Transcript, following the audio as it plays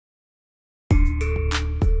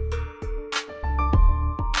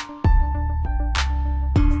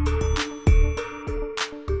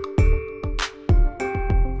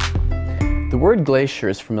word glacier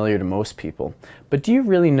is familiar to most people, but do you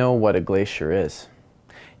really know what a glacier is?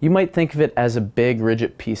 You might think of it as a big,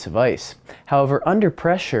 rigid piece of ice. However, under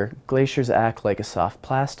pressure, glaciers act like a soft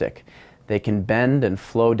plastic. They can bend and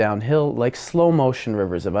flow downhill like slow-motion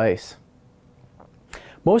rivers of ice.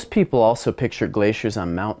 Most people also picture glaciers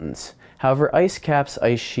on mountains. However, ice caps,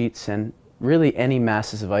 ice sheets, and really any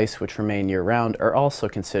masses of ice which remain year-round are also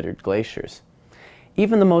considered glaciers.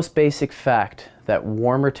 Even the most basic fact that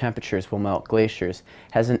warmer temperatures will melt glaciers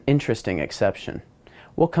has an interesting exception.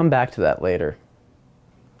 We'll come back to that later.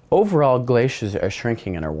 Overall, glaciers are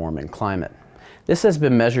shrinking in our warming climate. This has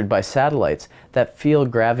been measured by satellites that feel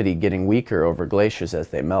gravity getting weaker over glaciers as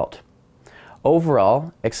they melt.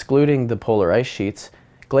 Overall, excluding the polar ice sheets,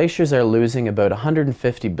 glaciers are losing about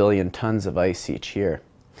 150 billion tons of ice each year.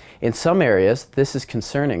 In some areas, this is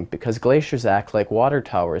concerning because glaciers act like water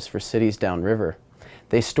towers for cities downriver.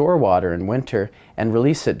 They store water in winter and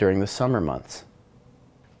release it during the summer months.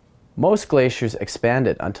 Most glaciers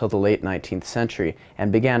expanded until the late 19th century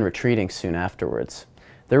and began retreating soon afterwards.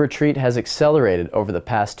 The retreat has accelerated over the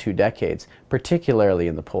past 2 decades, particularly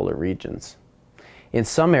in the polar regions. In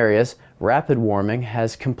some areas, rapid warming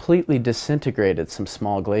has completely disintegrated some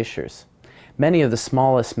small glaciers. Many of the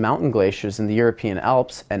smallest mountain glaciers in the European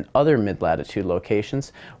Alps and other mid-latitude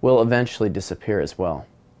locations will eventually disappear as well.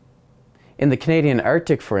 In the Canadian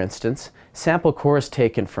Arctic, for instance, sample cores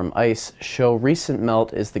taken from ice show recent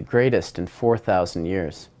melt is the greatest in 4,000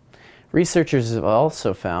 years. Researchers have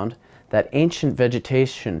also found that ancient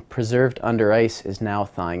vegetation preserved under ice is now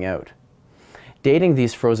thawing out. Dating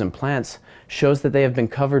these frozen plants shows that they have been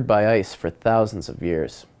covered by ice for thousands of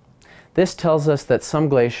years. This tells us that some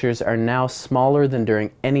glaciers are now smaller than during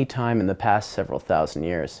any time in the past several thousand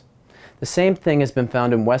years. The same thing has been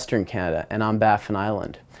found in Western Canada and on Baffin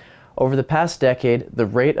Island. Over the past decade, the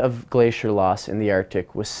rate of glacier loss in the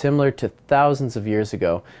Arctic was similar to thousands of years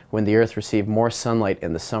ago when the Earth received more sunlight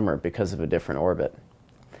in the summer because of a different orbit.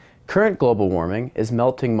 Current global warming is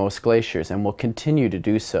melting most glaciers and will continue to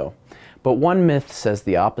do so. But one myth says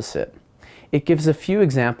the opposite. It gives a few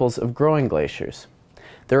examples of growing glaciers.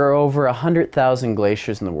 There are over 100,000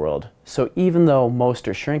 glaciers in the world, so even though most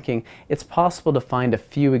are shrinking, it's possible to find a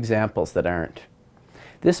few examples that aren't.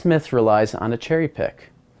 This myth relies on a cherry pick.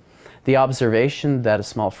 The observation that a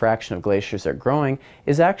small fraction of glaciers are growing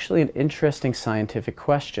is actually an interesting scientific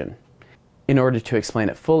question. In order to explain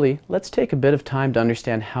it fully, let's take a bit of time to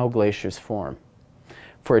understand how glaciers form.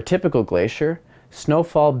 For a typical glacier,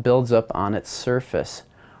 snowfall builds up on its surface.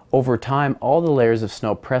 Over time, all the layers of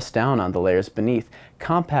snow press down on the layers beneath,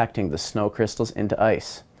 compacting the snow crystals into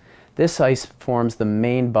ice. This ice forms the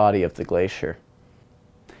main body of the glacier.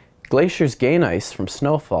 Glaciers gain ice from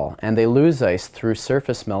snowfall, and they lose ice through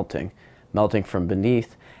surface melting, melting from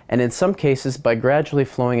beneath, and in some cases by gradually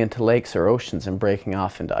flowing into lakes or oceans and breaking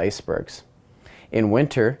off into icebergs. In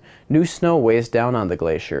winter, new snow weighs down on the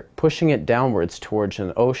glacier, pushing it downwards towards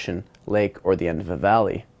an ocean, lake, or the end of a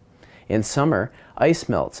valley. In summer, ice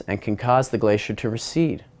melts and can cause the glacier to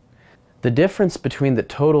recede. The difference between the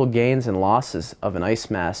total gains and losses of an ice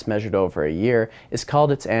mass measured over a year is called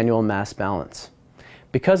its annual mass balance.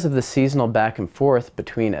 Because of the seasonal back and forth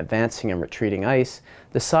between advancing and retreating ice,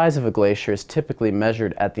 the size of a glacier is typically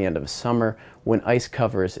measured at the end of summer when ice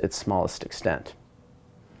covers its smallest extent.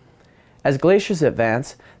 As glaciers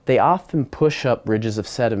advance, they often push up ridges of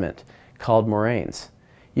sediment called moraines.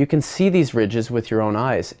 You can see these ridges with your own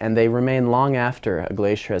eyes, and they remain long after a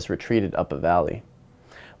glacier has retreated up a valley.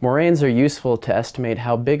 Moraines are useful to estimate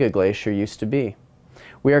how big a glacier used to be.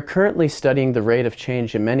 We are currently studying the rate of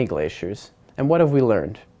change in many glaciers. And what have we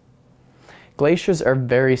learned? Glaciers are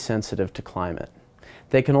very sensitive to climate.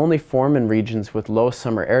 They can only form in regions with low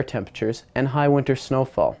summer air temperatures and high winter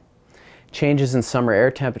snowfall. Changes in summer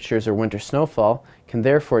air temperatures or winter snowfall can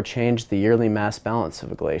therefore change the yearly mass balance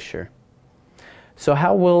of a glacier. So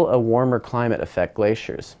how will a warmer climate affect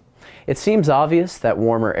glaciers? It seems obvious that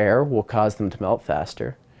warmer air will cause them to melt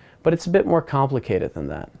faster, but it's a bit more complicated than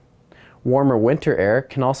that. Warmer winter air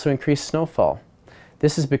can also increase snowfall.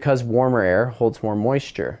 This is because warmer air holds more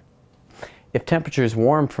moisture. If temperatures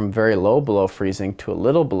warm from very low below freezing to a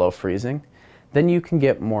little below freezing, then you can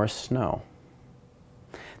get more snow.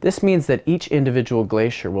 This means that each individual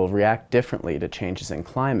glacier will react differently to changes in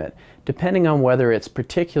climate, depending on whether its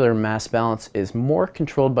particular mass balance is more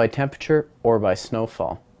controlled by temperature or by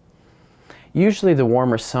snowfall. Usually the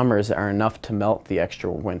warmer summers are enough to melt the extra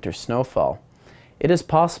winter snowfall. It is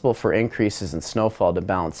possible for increases in snowfall to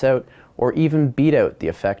balance out or even beat out the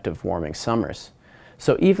effect of warming summers.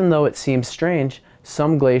 So even though it seems strange,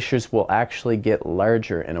 some glaciers will actually get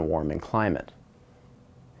larger in a warming climate.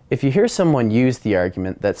 If you hear someone use the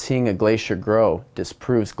argument that seeing a glacier grow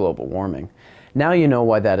disproves global warming, now you know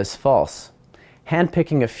why that is false.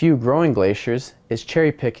 Handpicking a few growing glaciers is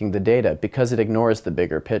cherry-picking the data because it ignores the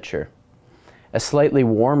bigger picture. A slightly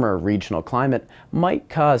warmer regional climate might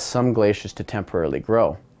cause some glaciers to temporarily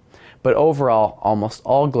grow, but overall, almost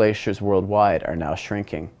all glaciers worldwide are now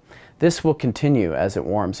shrinking. This will continue as it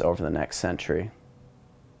warms over the next century.